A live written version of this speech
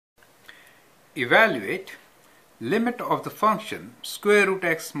evaluate limit of the function square root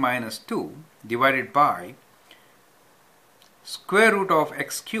x minus 2 divided by square root of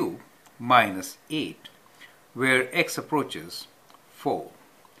x cube minus 8, where x approaches 4.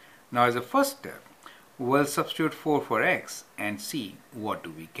 Now as a first step, we'll substitute 4 for x and see what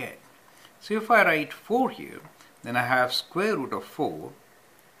do we get. So if I write 4 here, then I have square root of 4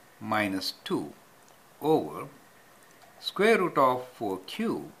 minus 2 over square root of 4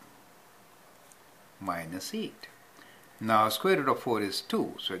 cube minus 8. Now square root of 4 is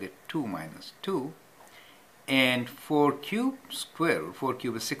 2, so I get 2 minus 2, and 4 cube square root, 4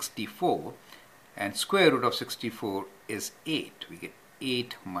 cube is 64, and square root of 64 is 8. We get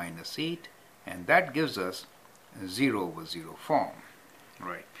 8 minus 8, and that gives us 0 over 0 form.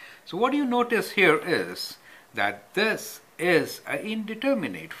 Right. So what you notice here is that this is an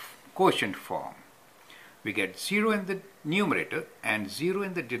indeterminate quotient form. We get 0 in the numerator and 0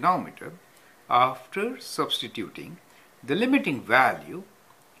 in the denominator after substituting the limiting value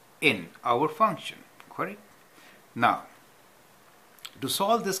in our function, correct? Now, to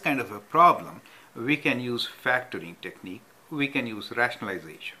solve this kind of a problem, we can use factoring technique, we can use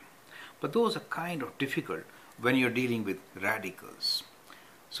rationalization. But those are kind of difficult when you're dealing with radicals.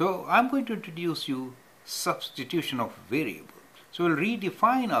 So I'm going to introduce you substitution of variable. So we'll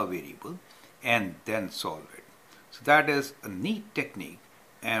redefine our variable and then solve it. So that is a neat technique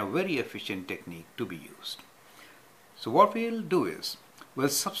and a very efficient technique to be used. So what we'll do is we'll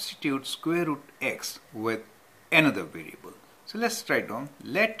substitute square root x with another variable. So let's write down,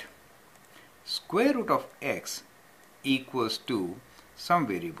 let square root of x equals to some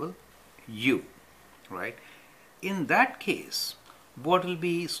variable u, right? In that case, what will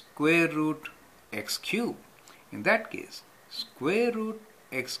be square root x cube? In that case, square root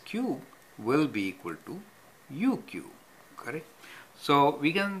x cube will be equal to u cube, correct? So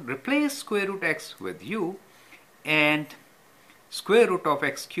we can replace square root x with u and square root of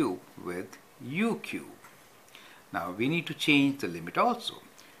x cube with u cube. Now we need to change the limit also.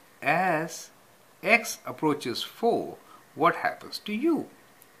 As x approaches 4, what happens to u?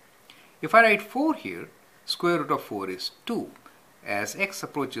 If I write 4 here, square root of 4 is 2. As x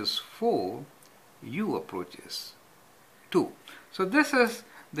approaches 4, u approaches 2. So this is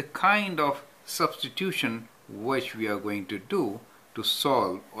the kind of substitution which we are going to do to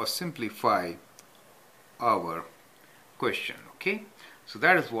solve or simplify our question, okay? So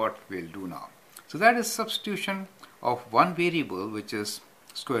that is what we'll do now. So that is substitution of one variable, which is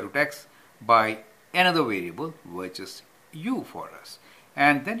square root x, by another variable, which is u for us.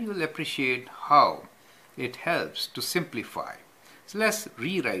 And then you will appreciate how it helps to simplify. So let's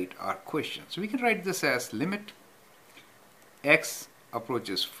rewrite our question. So we can write this as limit x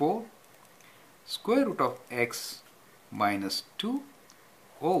approaches 4, square root of x minus 2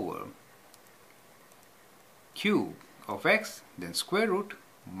 over cube of x, then square root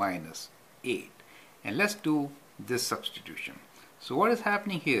minus 8. And let's do this substitution. So what is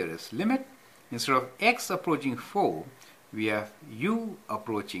happening here is limit, instead of x approaching 4, we have u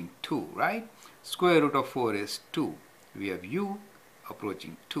approaching 2, right? Square root of 4 is 2. We have u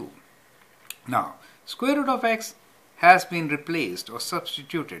approaching 2. Now, square root of x has been replaced or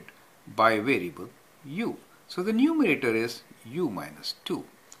substituted by a variable u. So the numerator is u minus 2.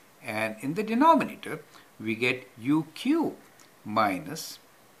 And in the denominator, we get u cube minus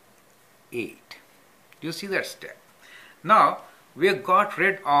 8. Do you see that step? Now, we have got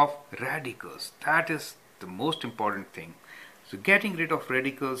rid of radicals. That is the most important thing. So getting rid of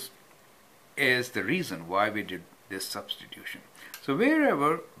radicals is the reason why we did this substitution. So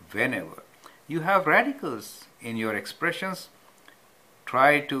wherever, whenever you have radicals in your expressions,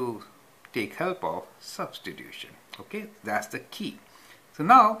 try to take help of substitution. Okay, that's the key. So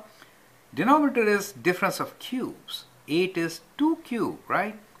now, denominator is difference of cubes. 8 is 2 cube,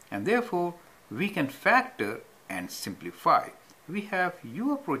 right? And therefore, we can factor and simplify. We have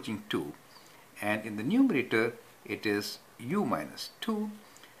u approaching 2, and in the numerator, it is u minus 2.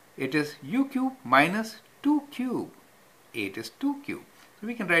 It is u cube minus 2 cube. 8 is 2 cube. So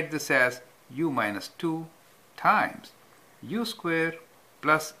we can write this as u minus 2 times u square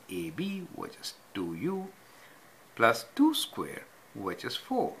plus ab, which is 2u, plus 2 square, which is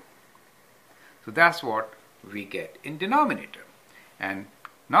 4. So that's what we get in denominator. And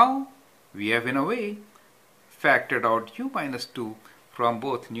now we have in a way factored out u minus 2 from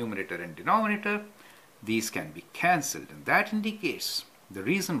both numerator and denominator. These can be cancelled, and that indicates the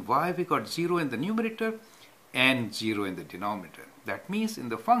reason why we got 0 in the numerator and 0 in the denominator. That means in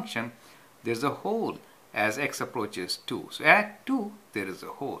the function there's a hole as x approaches 2. So at 2 there is a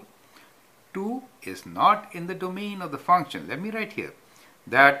hole. 2 is not in the domain of the function. Let me write here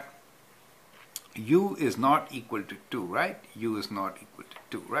that u is not equal to 2, right? U is not equal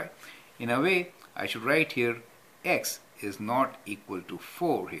to 2, right? In a way, I should write here x is not equal to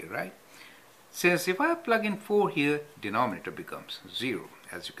 4 here, right? Since if I plug in 4 here, denominator becomes 0,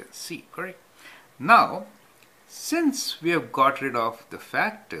 as you can see, correct? Now, since we have got rid of the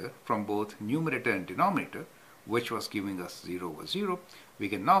factor from both numerator and denominator, which was giving us 0 over 0, we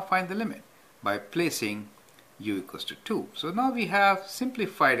can now find the limit by placing u equals to 2. So now we have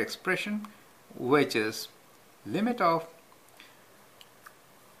simplified expression, which is limit of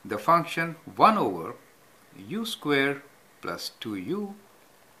the function 1 over u square plus 2u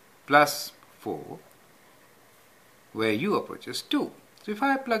plus 4, where u approaches 2. So if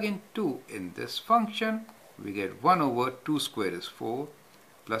I plug in 2 in this function, we get 1 over 2 square is 4,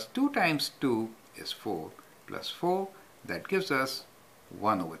 plus 2 times 2 is 4, plus 4, that gives us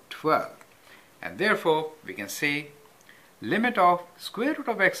 1 over 12. And therefore, we can say limit of square root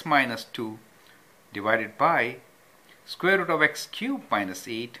of x minus 2 divided by square root of x cubed minus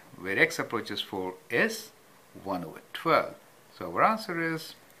 8, where x approaches 4, is 1 over 12. So our answer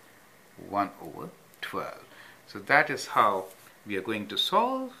is 1 over 12. So that is how we are going to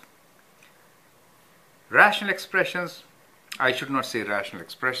solve rational expressions. I should not say rational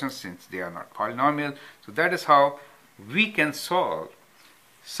expressions since they are not polynomial. So that is how we can solve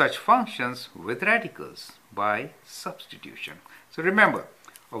such functions with radicals by substitution. So remember,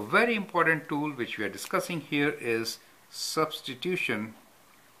 a very important tool which we are discussing here is substitution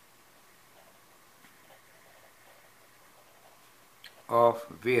of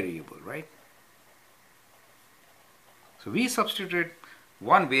variable, right? So we substituted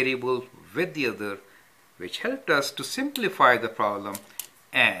one variable with the other, which helped us to simplify the problem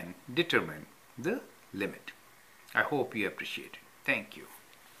and determine the limit. I hope you appreciate it. Thank you.